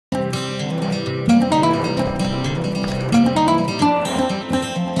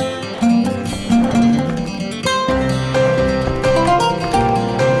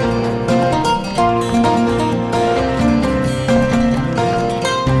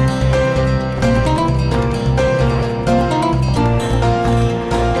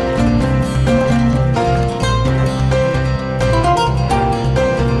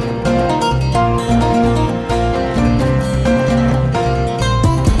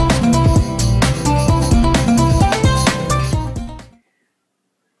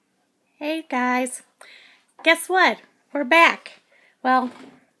guys, guess what? We're back. Well,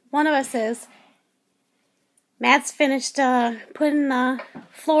 one of us is. Matt's finished putting the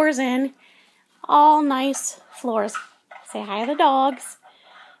floors in. All nice floors. Say hi to the dogs.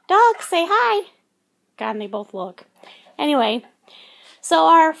 Dogs, say hi. God, and they both look. Anyway, so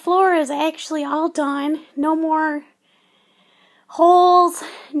our floor is actually all done. No more holes.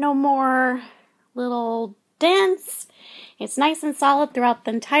 No more little dents. It's nice and solid throughout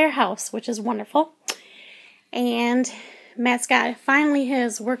the entire house, which is wonderful. And Matt's got finally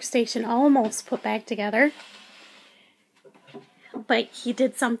his workstation almost put back together. But he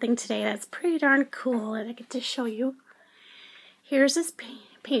did something today that's pretty darn cool that I get to show you. Here's his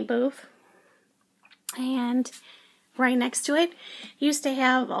paint booth. And right next to it, he used to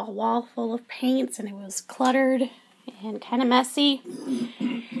have a wall full of paints and it was cluttered and kind of messy.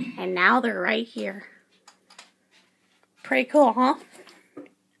 And now they're right here. Pretty cool, huh?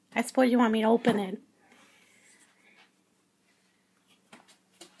 I suppose you want me to open it.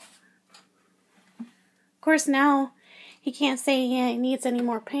 Of course, now he can't say he needs any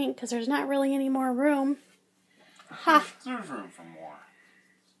more paint because there's not really any more room. Ha! There's room for more.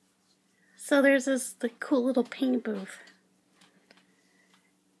 So there's the cool little paint booth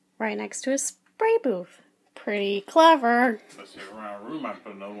right next to his spray booth. Pretty clever. Let's see, around a room I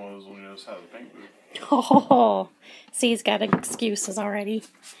put another one of those on the other side of the paint booth. Oh, see, he's got excuses already.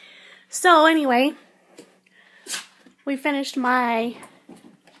 So anyway, we finished my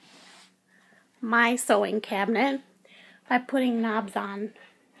sewing cabinet by putting knobs on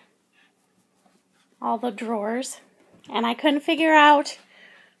all the drawers, and I couldn't figure out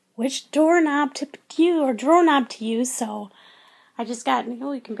which doorknob to use or drawer knob to use, so I just got,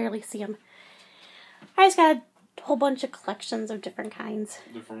 oh, you can barely see them. I just got a whole bunch of collections of different kinds.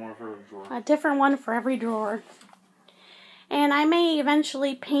 Different one for every drawer. A different one for every drawer. And I may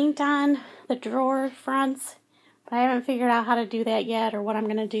eventually paint on the drawer fronts, but I haven't figured out how to do that yet or what I'm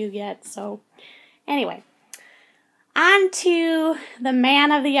going to do yet. So, anyway, on to the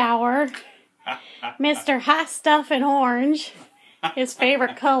man of the hour, Mr. Hot Stuff in Orange, his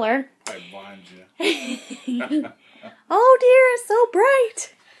favorite color. I blind you. Oh dear, it's so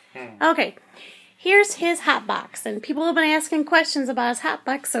bright. Okay. Here's his hotbox, and people have been asking questions about his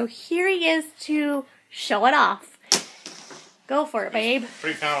hotbox, so here he is to show it off. Go for it, babe. It's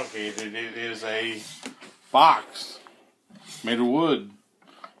pretty complicated. It is a box made of wood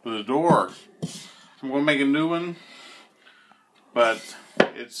with a door. I'm going to make a new one, but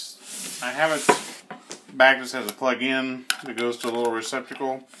I have it back. This has a plug-in that goes to a little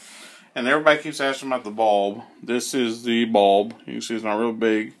receptacle, and everybody keeps asking about the bulb. This is the bulb. You can see it's not real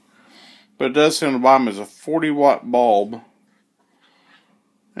big. But it does say on the bottom is a 40-watt bulb.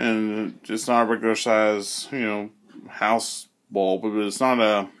 And it's not a regular size, house bulb. But it's not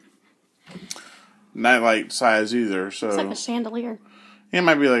a nightlight size either. So it's like a chandelier. It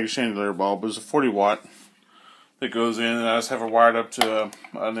might be like a chandelier bulb. But it's a 40-watt that goes in. And I just have it wired up to an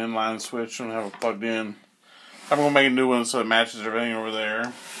inline switch and have it plugged in. I'm going to make a new one so it matches everything over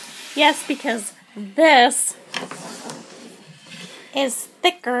there. Yes, because this is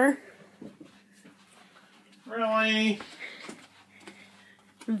thicker. Really?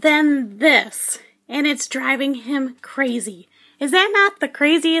 Than this, and it's driving him crazy. Is that not the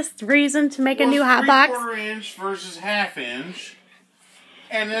craziest reason to make a new hotbox? 3/4 inch versus 1/2 inch,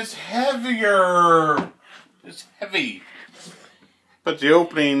 and it's heavier. It's heavy. But the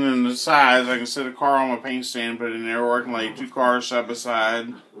opening and the size, I can set a car on my paint stand, put it in there, or I can lay 2 cars side by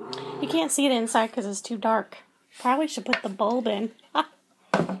side. You can't see it inside because it's too dark. Probably should put the bulb in.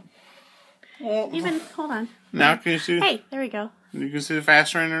 Well, hold on. Now can you see? Hey, there we go. You can see the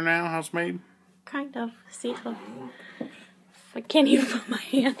fastener in there now, how it's made? Kind of. See, look. I can't even put my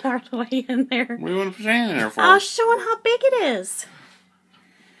hand all the way in there. What do you want to put your hand in there for? I was showing how big it is.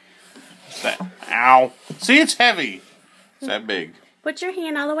 What's that? Ow. See, it's heavy. It's that big. Put your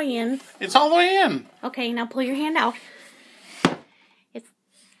hand all the way in. It's all the way in. Okay, now pull your hand out. It's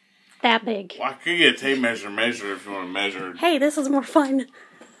that big. Well, I could get a tape measure if you want to measure. Hey, this is more fun.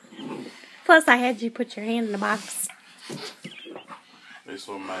 Plus, I had you put your hand in the box. This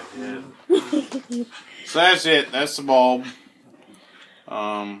on my head. So that's it. That's the bulb.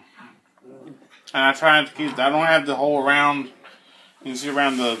 And I try to keep. I don't have the hole around. You can see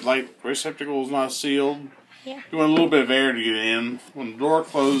around the light receptacle is not sealed. Yeah. You want a little bit of air to get in. When the door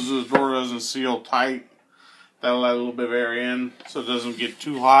closes, the door doesn't seal tight. That'll let a little bit of air in, so it doesn't get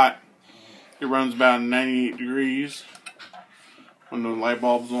too hot. It runs about 98 degrees when the light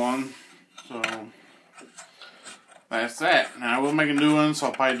bulb's on. So that's that. Now I will make a new one, so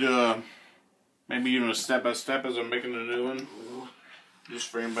I'll probably do maybe even a step by step as I'm making a new one. Just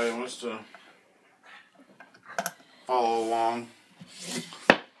for anybody who wants to follow along.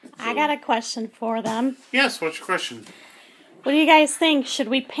 I got a question for them. Yes, what's your question? What do you guys think? Should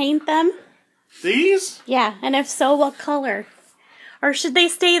we paint them? These? Yeah, and if so, what color? Or should they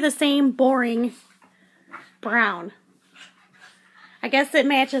stay the same boring brown? I guess it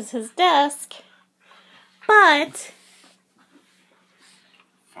matches his desk, but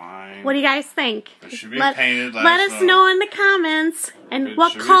fine. what do you guys think? It should be painted. Let us know in the comments. And it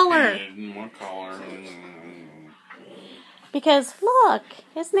what color? And what color? Because look,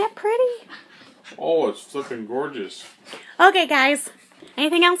 isn't that pretty? Oh, it's flipping gorgeous. Okay, guys.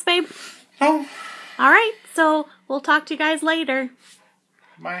 Anything else, babe? No. All right, so we'll talk to you guys later.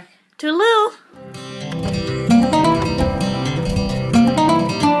 Bye. Toodaloo.